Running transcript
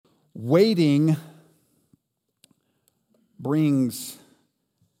Waiting brings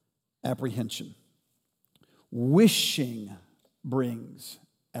apprehension. Wishing brings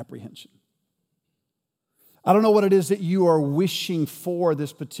apprehension. I don't know what it is that you are wishing for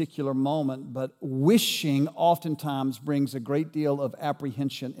this particular moment, but wishing oftentimes brings a great deal of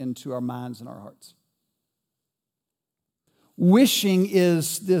apprehension into our minds and our hearts. Wishing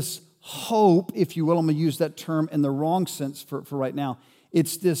is this hope, if you will. I'm going to use that term in the wrong sense for right now.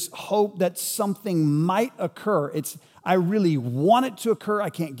 It's this hope that something might occur. I really want it to occur. I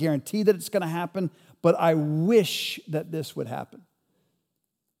can't guarantee that it's going to happen, but I wish that this would happen.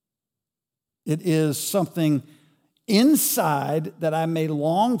 It is something inside that I may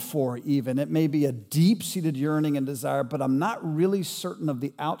long for even. It may be a deep-seated yearning and desire, but I'm not really certain of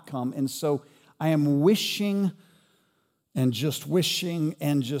the outcome. And so I am wishing and just wishing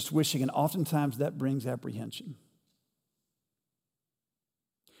and just wishing. And oftentimes that brings apprehension.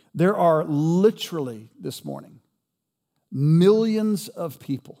 There are literally this morning millions of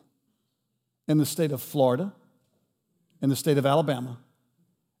people in the state of Florida, in the state of Alabama,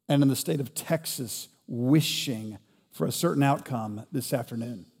 and in the state of Texas wishing for a certain outcome this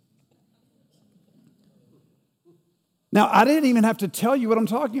afternoon. Now, I didn't even have to tell you what I'm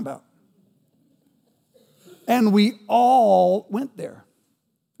talking about. And we all went there.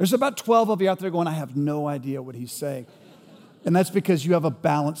 There's about 12 of you out there going, I have no idea what he's saying. And that's because you have a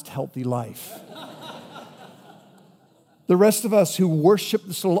balanced, healthy life. The rest of us who worship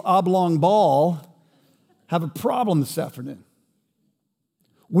this little oblong ball have a problem this afternoon.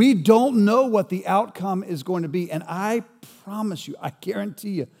 We don't know what the outcome is going to be. And I promise you, I guarantee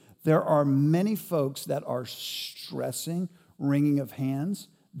you, there are many folks that are stressing, wringing of hands.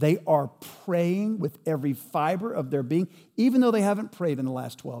 They are praying with every fiber of their being, even though they haven't prayed in the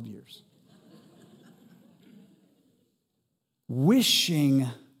last 12 years. Wishing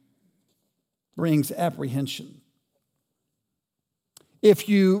brings apprehension. If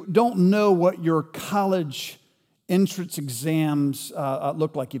you don't know what your college entrance exams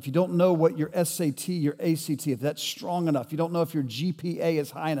look like, if you don't know what your SAT, your ACT, if that's strong enough, you don't know if your GPA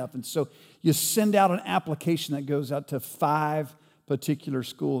is high enough, and so you send out an application that goes out to 5 particular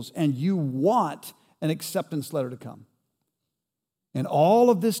schools, and you want an acceptance letter to come. And all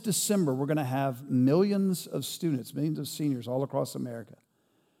of this December, we're going to have millions of students, millions of seniors all across America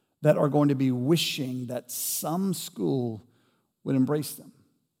that are going to be wishing that some school would embrace them.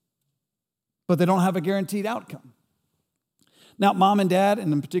 But they don't have a guaranteed outcome. Now, mom and dad,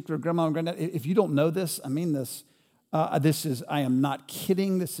 and in particular grandma and granddad, if you don't know this, I mean this. I am not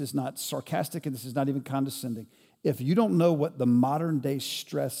kidding. This is not sarcastic, and this is not even condescending. If you don't know what the modern day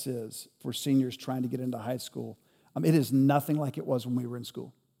stress is for seniors trying to get into high school, it is nothing like it was when we were in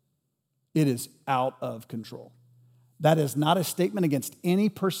school. It is out of control. That is not a statement against any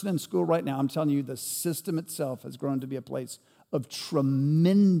person in school right now. I'm telling you, the system itself has grown to be a place of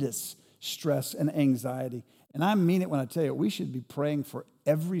tremendous stress and anxiety. And I mean it when I tell you, we should be praying for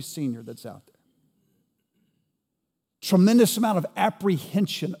every senior that's out there. Tremendous amount of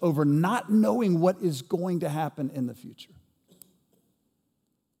apprehension over not knowing what is going to happen in the future.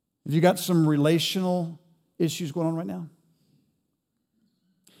 Have you got some relational issues going on right now?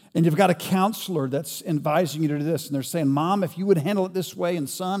 And you've got a counselor that's advising you to do this, and they're saying, Mom, if you would handle it this way, and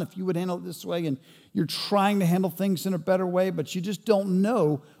son, if you would handle it this way, and you're trying to handle things in a better way, but you just don't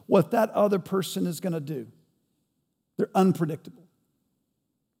know what that other person is going to do. They're unpredictable.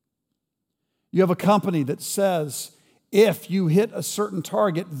 You have a company that says, if you hit a certain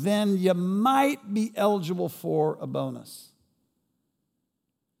target, then you might be eligible for a bonus.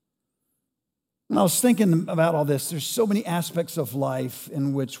 And I was thinking about all this. There's so many aspects of life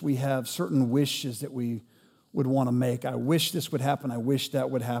in which we have certain wishes that we would want to make. I wish this would happen. I wish that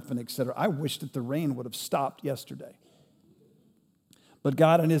would happen, etc. I wish that the rain would have stopped yesterday. But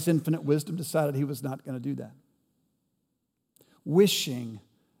God, in His infinite wisdom, decided He was not going to do that. Wishing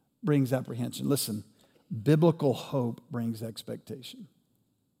brings apprehension. Listen, biblical hope brings expectation.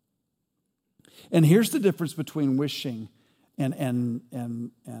 And here's the difference between wishing and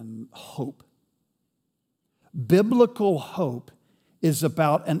hope. Biblical hope is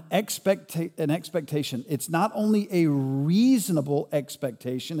about an expectation. It's not only a reasonable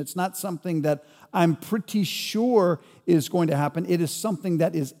expectation. It's not something that I'm pretty sure is going to happen. It is something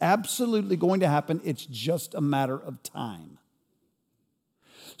that is absolutely going to happen. It's just a matter of time.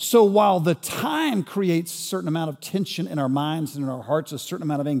 So while the time creates a certain amount of tension in our minds and in our hearts, a certain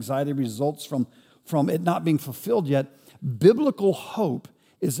amount of anxiety results from it not being fulfilled yet, biblical hope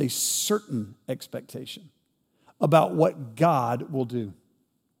is a certain expectation about what God will do.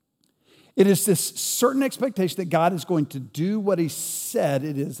 It is this certain expectation that God is going to do what he said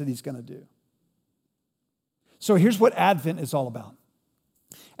it is that he's going to do. So here's what Advent is all about.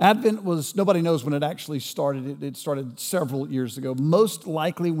 Advent was, nobody knows when it actually started. It started several years ago, most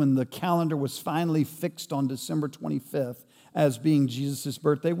likely when the calendar was finally fixed on December 25th as being Jesus'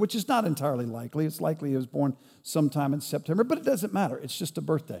 birthday, which is not entirely likely. It's likely he was born sometime in September, but it doesn't matter. It's just a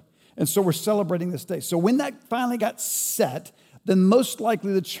birthday. And so we're celebrating this day. So when that finally got set, then most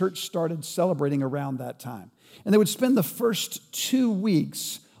likely the church started celebrating around that time. And they would spend the first 2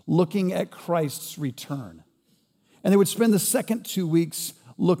 weeks looking at Christ's return. And they would spend the second 2 weeks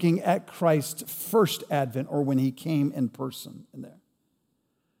looking at Christ's first advent, or when he came in person in there.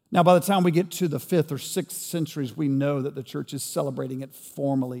 Now, by the time we get to the 5th or 6th centuries, we know that the church is celebrating it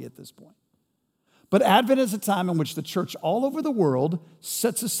formally at this point. But Advent is a time in which the church all over the world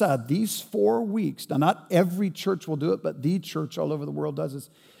sets aside these 4 weeks. Now, not every church will do it, but the church all over the world does this.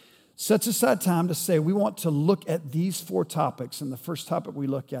 Sets aside time to say, we want to look at these 4 topics. And the first topic we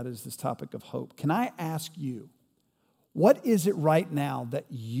look at is this topic of hope. Can I ask you, what is it right now that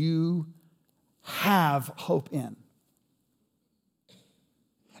you have hope in?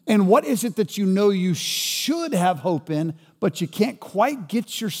 And what is it that you know you should have hope in, but you can't quite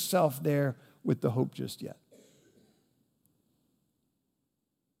get yourself there with the hope just yet?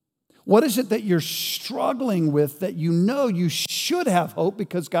 What is it that you're struggling with that you know you should have hope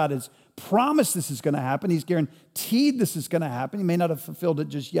because God has promised this is going to happen? He's guaranteed this is going to happen. He may not have fulfilled it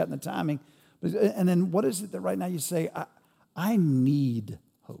just yet in the timing. And then what is it that right now you say, I need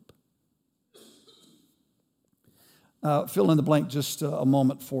hope? Fill in the blank just a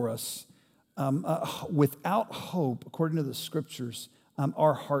moment for us. Without hope, according to the scriptures,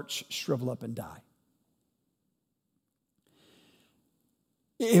 our hearts shrivel up and die.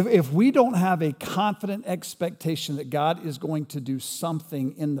 If we don't have a confident expectation that God is going to do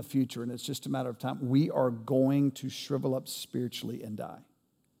something in the future, and it's just a matter of time, we are going to shrivel up spiritually and die.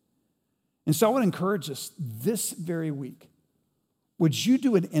 And so I would encourage us this very week, would you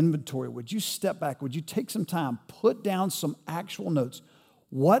do an inventory? Would you step back? Would you take some time, put down some actual notes?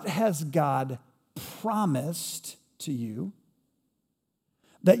 What has God promised to you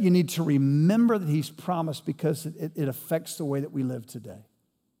that you need to remember that he's promised because it affects the way that we live today?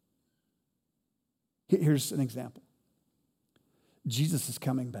 Here's an example. Jesus is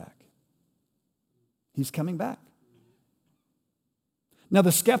coming back. He's coming back. Now,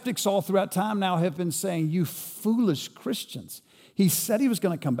 the skeptics all throughout time now have been saying, you foolish Christians. He said he was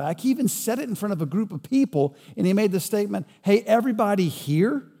going to come back. He even said it in front of a group of people, and he made the statement, hey, everybody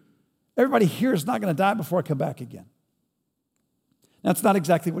here is not going to die before I come back again. That's not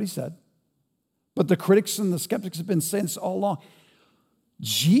exactly what he said, but the critics and the skeptics have been saying this all along.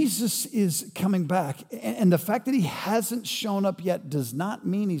 Jesus is coming back, and the fact that he hasn't shown up yet does not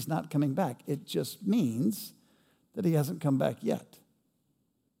mean he's not coming back. It just means that he hasn't come back yet.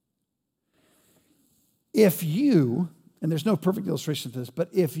 If you, and there's no perfect illustration for this, but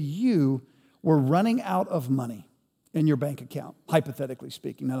if you were running out of money in your bank account, hypothetically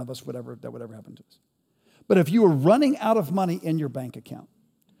speaking, none of us that would ever happen to us. But if you were running out of money in your bank account,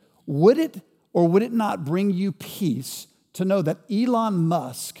 would it or would it not bring you peace to know that Elon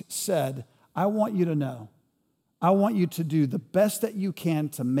Musk said, I want you to know, I want you to do the best that you can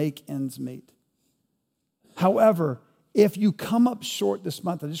to make ends meet. However, if you come up short this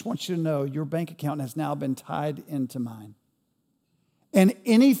month, I just want you to know your bank account has now been tied into mine. And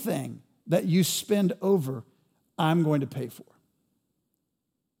anything that you spend over, I'm going to pay for.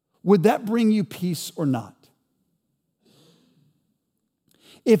 Would that bring you peace or not?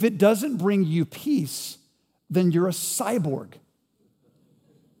 If it doesn't bring you peace, then you're a cyborg.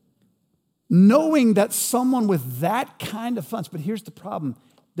 Knowing that someone with that kind of funds, but here's the problem.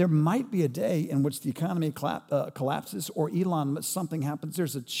 There might be a day in which the economy collapses or something happens.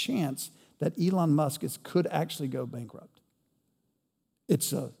 There's a chance that Elon Musk could actually go bankrupt.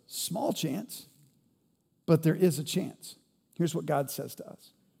 It's a small chance, but there is a chance. Here's what God says to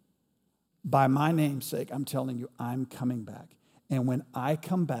us. By my name's sake, I'm telling you, I'm coming back. And when I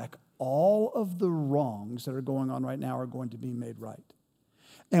come back, all of the wrongs that are going on right now are going to be made right.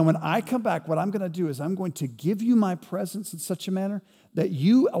 And when I come back, what I'm going to do is I'm going to give you my presence in such a manner that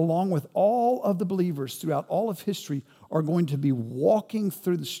you, along with all of the believers throughout all of history, are going to be walking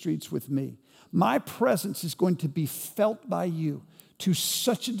through the streets with me. My presence is going to be felt by you to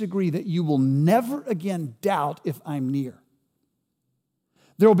such a degree that you will never again doubt if I'm near.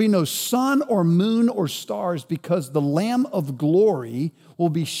 There will be no sun or moon or stars because the Lamb of glory will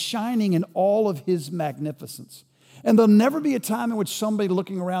be shining in all of his magnificence. And there'll never be a time in which somebody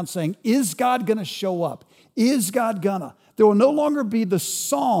looking around saying, is God going to show up? Is God gonna? There will no longer be the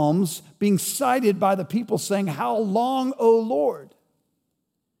Psalms being cited by the people saying, "How long, O Lord?"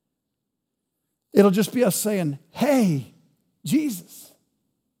 It'll just be us saying, "Hey, Jesus."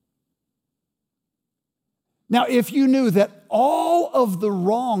 Now, if you knew that all of the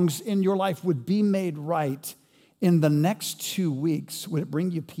wrongs in your life would be made right in the next 2 weeks, would it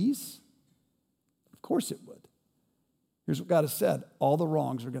bring you peace? Of course it would. Here's what God has said: all the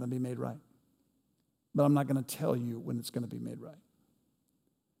wrongs are going to be made right. But I'm not going to tell you when it's going to be made right.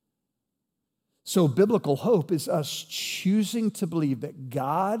 So biblical hope is us choosing to believe that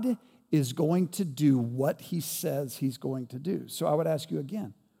God is going to do what he says he's going to do. So I would ask you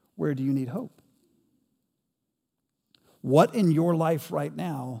again, where do you need hope? What in your life right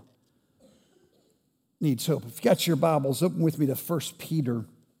now needs hope? If you got your Bibles, open with me to 1 Peter.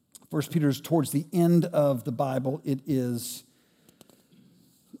 1 Peter is towards the end of the Bible. It is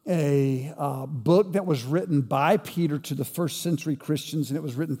a book that was written by Peter to the first century Christians, and it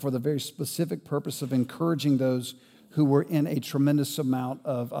was written for the very specific purpose of encouraging those who were in a tremendous amount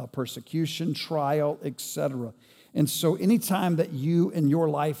of persecution, trial, etc. And so anytime that you in your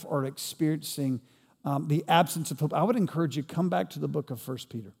life are experiencing the absence of hope, I would encourage you, come back to the book of 1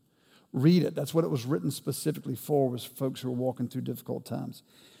 Peter. Read it. That's what it was written specifically for, was folks who were walking through difficult times.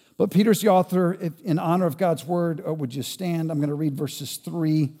 But Peter's the author. In honor of God's word, would you stand? I'm going to read verses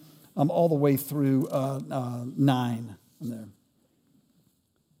 3 all the way through 9. There.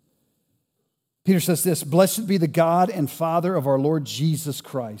 Peter says this: "Blessed be the God and Father of our Lord Jesus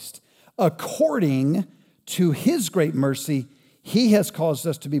Christ. According to his great mercy, he has caused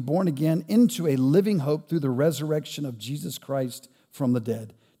us to be born again into a living hope through the resurrection of Jesus Christ from the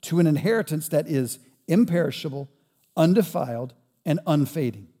dead, to an inheritance that is imperishable, undefiled, and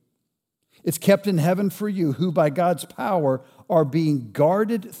unfading. It's kept in heaven for you, who by God's power are being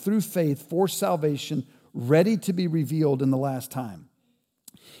guarded through faith for salvation, ready to be revealed in the last time.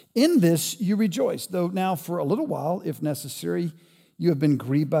 In this you rejoice, though now for a little while, if necessary, you have been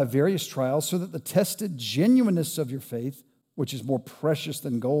grieved by various trials, so that the tested genuineness of your faith, which is more precious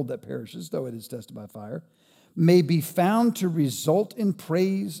than gold that perishes, though it is tested by fire, may be found to result in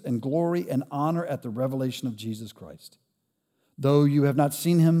praise and glory and honor at the revelation of Jesus Christ. Though you have not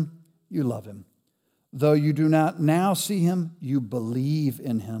seen him, you love him. Though you do not now see him, you believe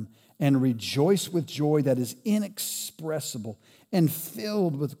in him and rejoice with joy that is inexpressible and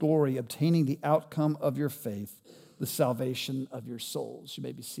filled with glory, obtaining the outcome of your faith, the salvation of your souls." You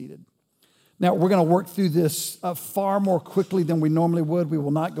may be seated. Now, we're going to work through this far more quickly than we normally would. We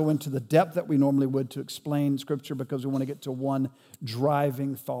will not go into the depth that we normally would to explain Scripture, because we want to get to one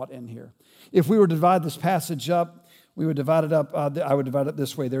driving thought in here. If we were to divide this passage up, we would divide it up, I would divide it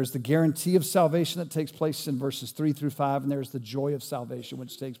this way. There's the guarantee of salvation that takes place in verses 3 through 5, and there's the joy of salvation,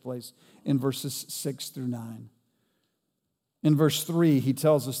 which takes place in verses 6 through 9. In verse 3, he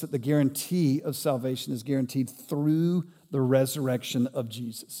tells us that the guarantee of salvation is guaranteed through the resurrection of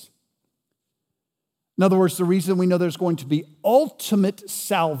Jesus. In other words, the reason we know there's going to be ultimate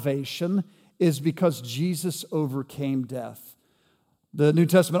salvation is because Jesus overcame death. The New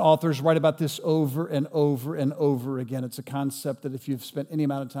Testament authors write about this over and over and over again. It's a concept that if you've spent any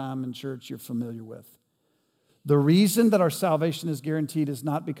amount of time in church, you're familiar with. The reason that our salvation is guaranteed is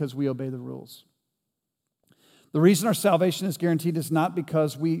not because we obey the rules. The reason our salvation is guaranteed is not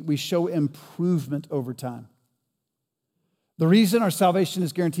because we show improvement over time. The reason our salvation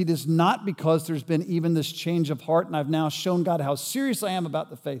is guaranteed is not because there's been even this change of heart and I've now shown God how serious I am about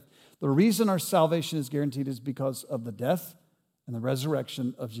the faith. The reason our salvation is guaranteed is because of the death and the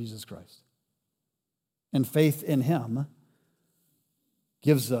resurrection of Jesus Christ. And faith in him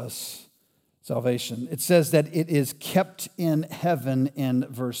gives us salvation. It says that it is kept in heaven in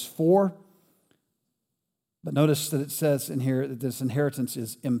verse 4. But notice that it says in here that this inheritance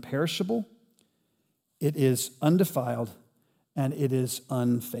is imperishable, it is undefiled, and it is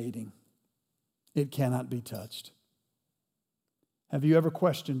unfading. It cannot be touched. Have you ever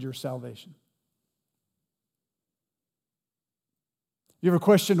questioned your salvation? You ever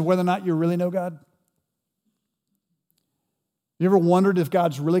questioned whether or not you really know God? You ever wondered if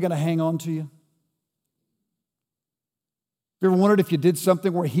God's really going to hang on to you? You ever wondered if you did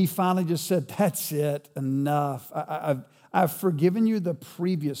something where he finally just said, "That's it, enough. I've forgiven you the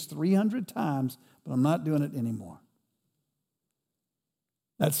previous 300 times, but I'm not doing it anymore."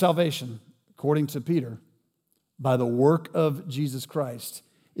 That salvation, according to Peter, by the work of Jesus Christ,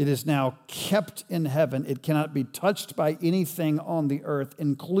 it is now kept in heaven. It cannot be touched by anything on the earth,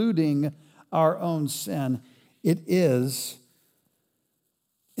 including our own sin. It is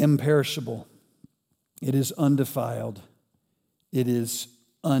imperishable. It is undefiled. It is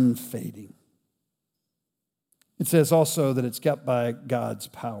unfading. It says also that it's kept by God's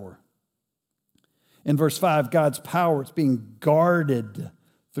power. In verse 5, God's power, it's being guarded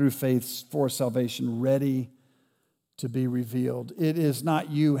through faith for salvation, ready to be revealed. It is not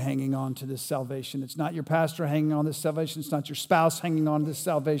you hanging on to this salvation. It's not your pastor hanging on to this salvation. It's not your spouse hanging on to this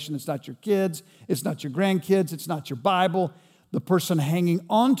salvation. It's not your kids. It's not your grandkids. It's not your Bible. The person hanging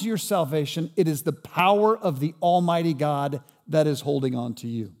on to your salvation, it is the power of the Almighty God that is holding on to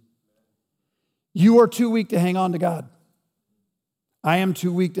you. You are too weak to hang on to God. I am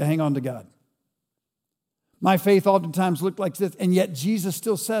too weak to hang on to God. My faith oftentimes looked like this, and yet Jesus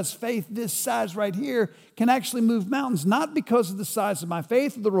still says faith this size right here can actually move mountains, not because of the size of my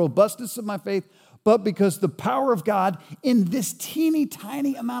faith or the robustness of my faith, but because the power of God in this teeny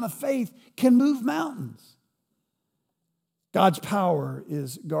tiny amount of faith can move mountains. God's power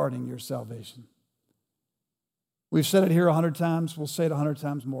is guarding your salvation. We've said it here 100 times. We'll say it 100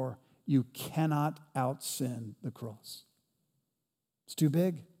 times more. You cannot out-sin the cross. It's too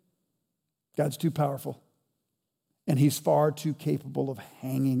big. God's too powerful. And he's far too capable of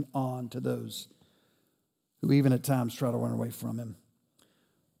hanging on to those who even at times try to run away from him.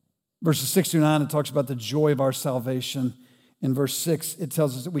 Verses 6 through 9, it talks about the joy of our salvation. In verse 6, it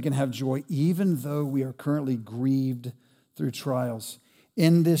tells us that we can have joy even though we are currently grieved through trials.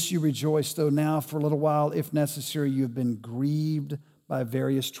 In this you rejoice, though now for a little while, if necessary, you have been grieved by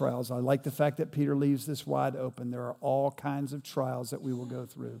various trials. I like the fact that Peter leaves this wide open. There are all kinds of trials that we will go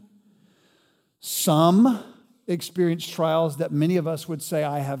through. Some experience trials that many of us would say,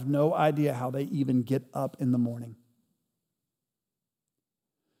 I have no idea how they even get up in the morning.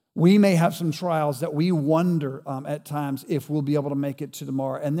 We may have some trials that we wonder at times if we'll be able to make it to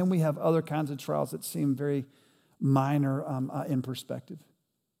tomorrow. And then we have other kinds of trials that seem very minor in perspective.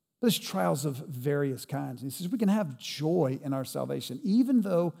 There's trials of various kinds. And he says we can have joy in our salvation, even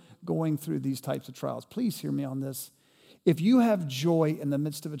though going through these types of trials. Please hear me on this. If you have joy in the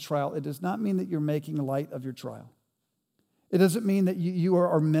midst of a trial, it does not mean that you're making light of your trial. It doesn't mean that you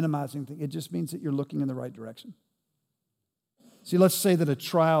are minimizing things. It just means that you're looking in the right direction. See, let's say that a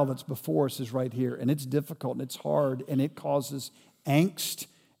trial that's before us is right here, and it's difficult, and it's hard, and it causes angst,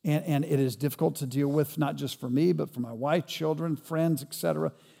 and it is difficult to deal with, not just for me, but for my wife, children, friends,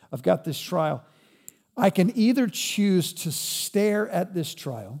 etc. I've got this trial. I can either choose to stare at this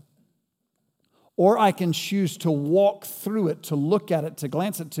trial, or I can choose to walk through it, to look at it, to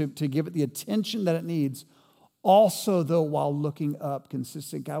glance at it, to give it the attention that it needs. Also, though, while looking up,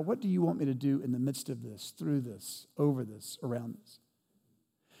 consistent, God, what do you want me to do in the midst of this, through this, over this, around this?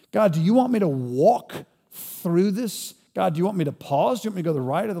 God, do you want me to walk through this? God, do you want me to pause? Do you want me to go to the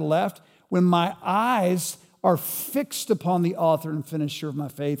right or the left? When my eyes are fixed upon the author and finisher of my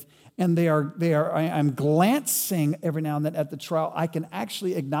faith, and I'm glancing every now and then at the trial, I can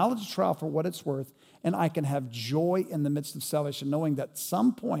actually acknowledge the trial for what it's worth, and I can have joy in the midst of salvation, knowing that at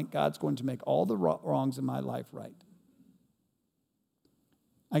some point God's going to make all the wrongs in my life right.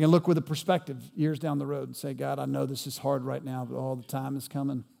 I can look with a perspective years down the road and say, God, I know this is hard right now, but all the time is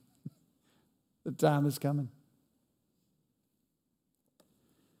coming. The time is coming.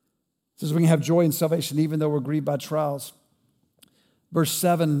 It says we can have joy in salvation even though we're grieved by trials. Verse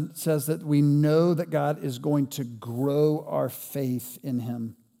 7 says that we know that God is going to grow our faith in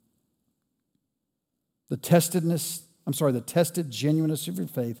him. The tested genuineness of your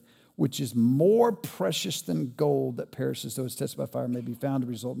faith, which is more precious than gold that perishes, though it's tested by fire, may be found to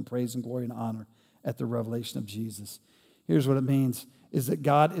result in praise and glory and honor at the revelation of Jesus. Here's what it means, is that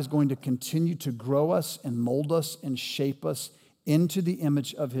God is going to continue to grow us and mold us and shape us into the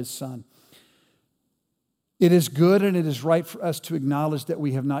image of his Son. It is good and it is right for us to acknowledge that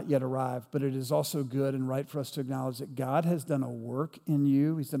we have not yet arrived, but it is also good and right for us to acknowledge that God has done a work in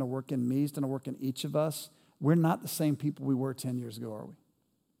you. He's done a work in me. He's done a work in each of us. We're not the same people we were 10 years ago, are we?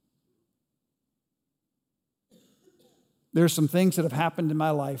 There are some things that have happened in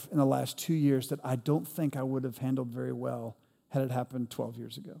my life in the last 2 years that I don't think I would have handled very well had it happened 12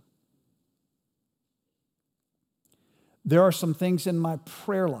 years ago. There are some things in my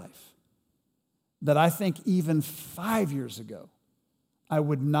prayer life that I think even 5 years ago I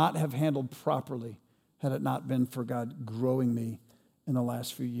would not have handled properly had it not been for God growing me in the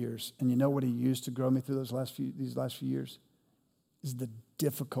last few years. And you know what he used to grow me through these last few years? Is the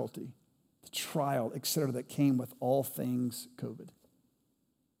difficulty, the trial, etc., that came with all things COVID.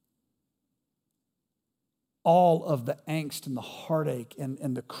 All of the angst and the heartache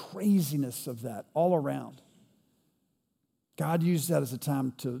and the craziness of that all around. God used that as a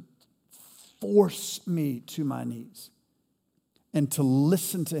time to force me to my knees and to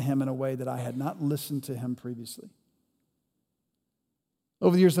listen to him in a way that I had not listened to him previously.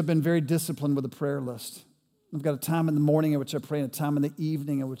 Over the years, I've been very disciplined with a prayer list. I've got a time in the morning in which I pray and a time in the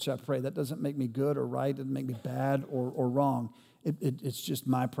evening in which I pray. That doesn't make me good or right. It doesn't make me bad or wrong. It's just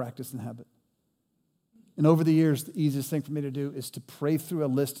my practice and habit. And over the years, the easiest thing for me to do is to pray through a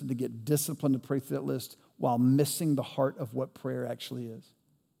list and to get disciplined to pray through that list while missing the heart of what prayer actually is.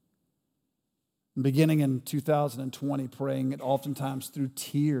 Beginning in 2020, praying it oftentimes through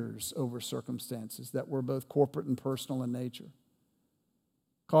tears over circumstances that were both corporate and personal in nature,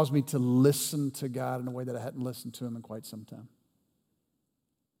 caused me to listen to God in a way that I hadn't listened to him in quite some time.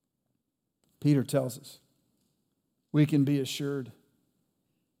 Peter tells us we can be assured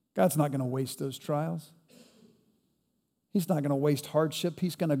God's not going to waste those trials. He's not going to waste hardship.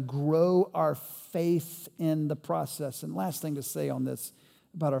 He's going to grow our faith in the process. And last thing to say on this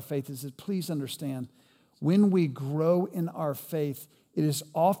about our faith is that please understand, when we grow in our faith, it is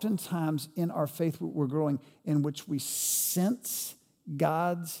oftentimes in our faith we're growing in which we sense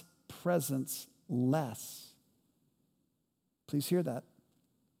God's presence less. Please hear that.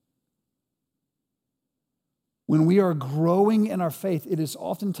 When we are growing in our faith, it is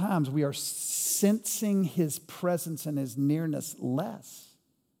oftentimes we are sensing his presence and his nearness less.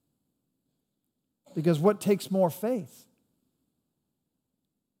 Because what takes more faith?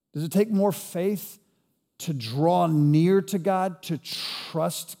 Does it take more faith to draw near to God, to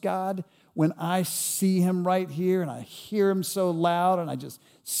trust God when I see him right here and I hear him so loud and I just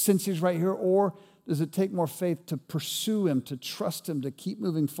sense he's right here? Or does it take more faith to pursue him, to trust him, to keep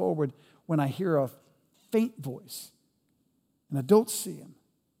moving forward when I hear a faint voice and I don't see him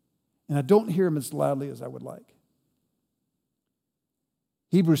and I don't hear him as loudly as I would like?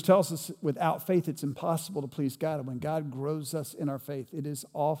 Hebrews tells us without faith it's impossible to please God. And when God grows us in our faith, it is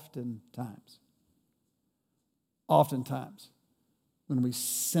oftentimes when we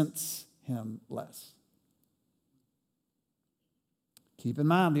sense him less. Keep in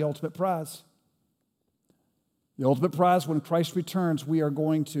mind the ultimate prize. The ultimate prize, when Christ returns, we are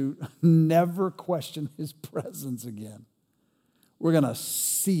going to never question his presence again. We're going to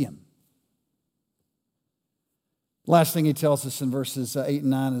see him. Last thing he tells us in verses 8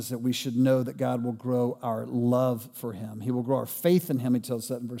 and 9 is that we should know that God will grow our love for him. He will grow our faith in him, he tells us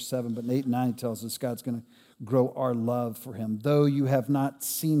that in verse 7. But in 8 and 9, he tells us God's going to grow our love for him. Though you have not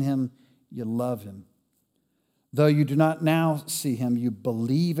seen him, you love him. Though you do not now see him, you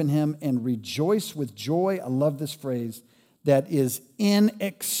believe in him and rejoice with joy. I love this phrase, that is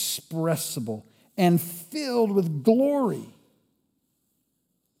inexpressible and filled with glory.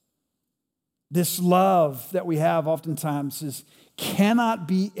 This love that we have oftentimes cannot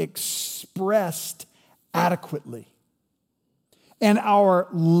be expressed adequately. And our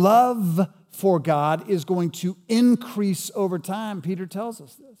love for God is going to increase over time. Peter tells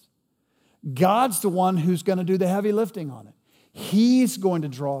us this. God's the one who's going to do the heavy lifting on it. He's going to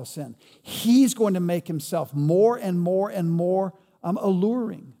draw us in. He's going to make himself more and more and more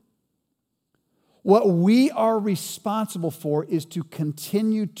alluring. What we are responsible for is to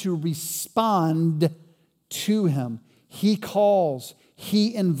continue to respond to him. He calls,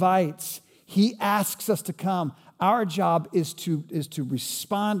 he invites, he asks us to come. Our job is to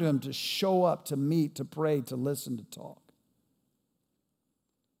respond to him, to show up, to meet, to pray, to listen, to talk.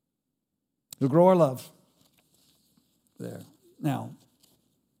 To grow our love. There. Now,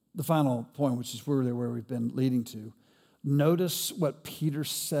 the final point, which is really where we've been leading to. Notice what Peter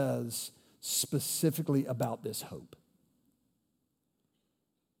says specifically about this hope.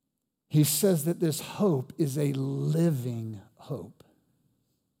 He says that this hope is a living hope.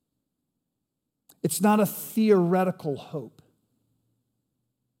 It's not a theoretical hope.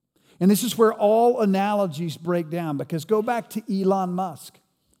 And this is where all analogies break down, because go back to Elon Musk.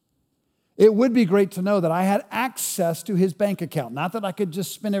 It would be great to know that I had access to his bank account. Not that I could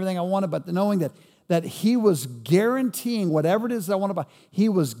just spend everything I wanted, but knowing that he was guaranteeing whatever it is that I want to buy, he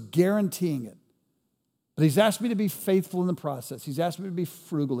was guaranteeing it. But he's asked me to be faithful in the process. He's asked me to be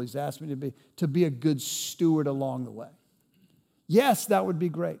frugal. He's asked me to be a good steward along the way. Yes, that would be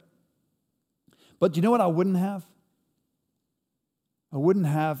great. But you know what I wouldn't have? I wouldn't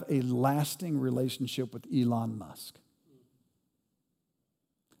have a lasting relationship with Elon Musk.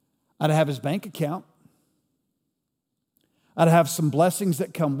 I'd have his bank account. I'd have some blessings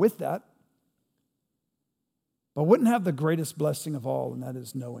that come with that. But I wouldn't have the greatest blessing of all, and that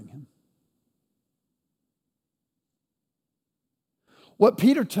is knowing him. What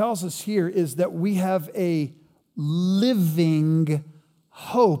Peter tells us here is that we have a living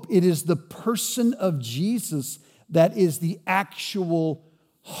hope. It is the person of Jesus that is the actual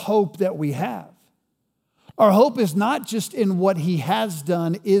hope that we have. Our hope is not just in what he has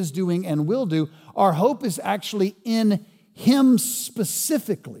done, is doing, and will do. Our hope is actually in him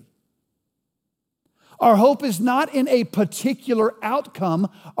specifically. Our hope is not in a particular outcome.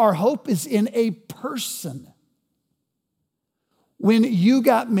 Our hope is in a person. When you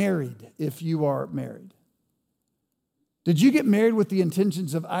got married, if you are married, did you get married with the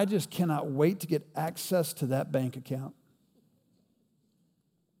intentions of, I just cannot wait to get access to that bank account?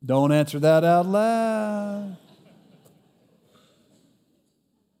 Don't answer that out loud.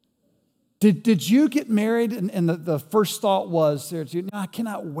 Did you get married and the first thought was, Sarah, no, I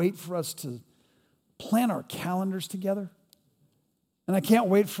cannot wait for us to plan our calendars together. And I can't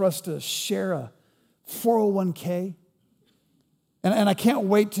wait for us to share a 401k. And I can't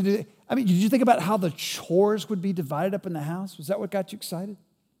wait to do, I mean, did you think about how the chores would be divided up in the house? Was that what got you excited?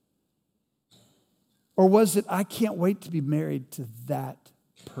 Or was it, I can't wait to be married to that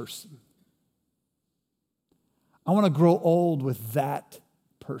person? I want to grow old with that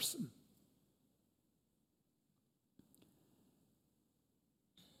person.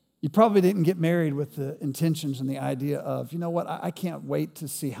 You probably didn't get married with the intentions and the idea of, you know what, I can't wait to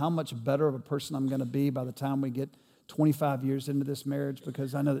see how much better of a person I'm going to be by the time we get 25 years into this marriage,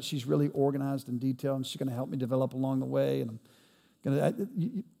 because I know that she's really organized and detailed and she's going to help me develop along the way. And I'm going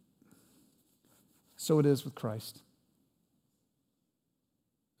to. So it is with Christ.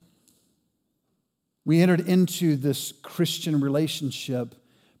 We entered into this Christian relationship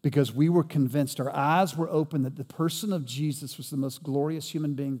because we were convinced, our eyes were open, that the person of Jesus was the most glorious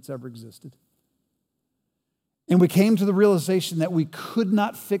human being that's ever existed. And we came to the realization that we could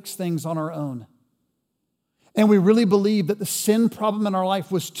not fix things on our own. And we really believed that the sin problem in our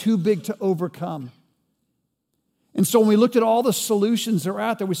life was too big to overcome. And so when we looked at all the solutions that were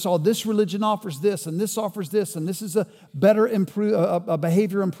out there, we saw this religion offers this, and this offers this, and this is a better a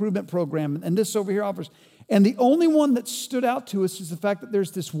behavior improvement program, and this over here offers. And the only one that stood out to us is the fact that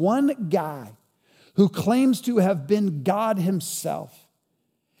there's this one guy who claims to have been God himself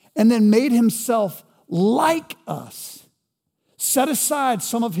and then made himself like us, set aside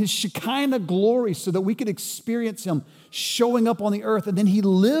some of his Shekinah glory so that we could experience him showing up on the earth. And then he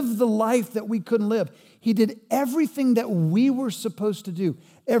lived the life that we couldn't live. He did everything that we were supposed to do.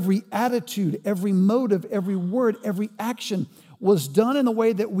 Every attitude, every motive, every word, every action was done in a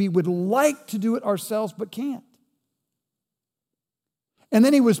way that we would like to do it ourselves but can't. And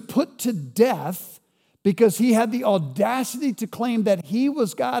then he was put to death because he had the audacity to claim that he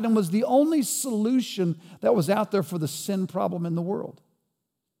was God and was the only solution that was out there for the sin problem in the world.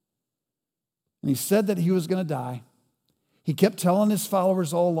 And he said that he was going to die. He kept telling his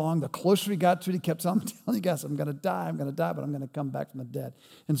followers all along, the closer he got to it, he kept telling you guys, I'm going to die, but I'm going to come back from the dead.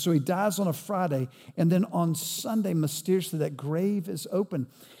 And so he dies on a Friday, and then on Sunday, mysteriously, that grave is open.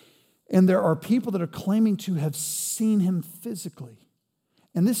 And there are people that are claiming to have seen him physically.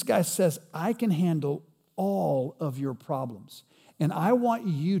 And this guy says, I can handle all of your problems, and I want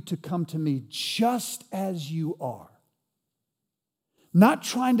you to come to me just as you are. Not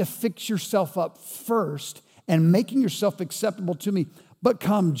trying to fix yourself up first and making yourself acceptable to me, but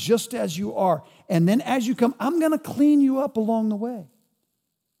come just as you are. And then as you come, I'm going to clean you up along the way.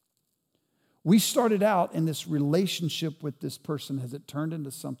 We started out in this relationship with this person. Has it turned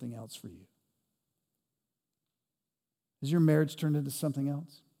into something else for you? Has your marriage turned into something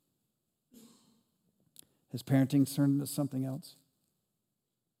else? Has parenting turned into something else?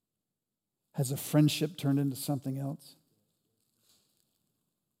 Has a friendship turned into something else?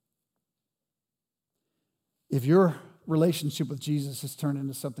 If your relationship with Jesus has turned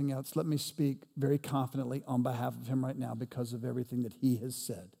into something else, let me speak very confidently on behalf of him right now because of everything that he has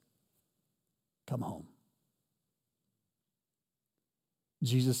said. Come home.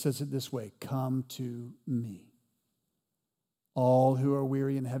 Jesus says it this way, come to me. All who are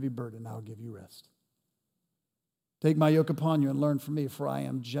weary and heavy burdened, I'll give you rest. Take my yoke upon you and learn from me, for I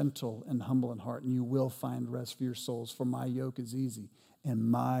am gentle and humble in heart, and you will find rest for your souls. For my yoke is easy and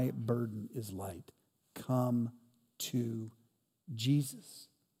my burden is light. Come to Jesus.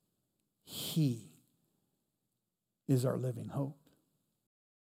 He is our living hope.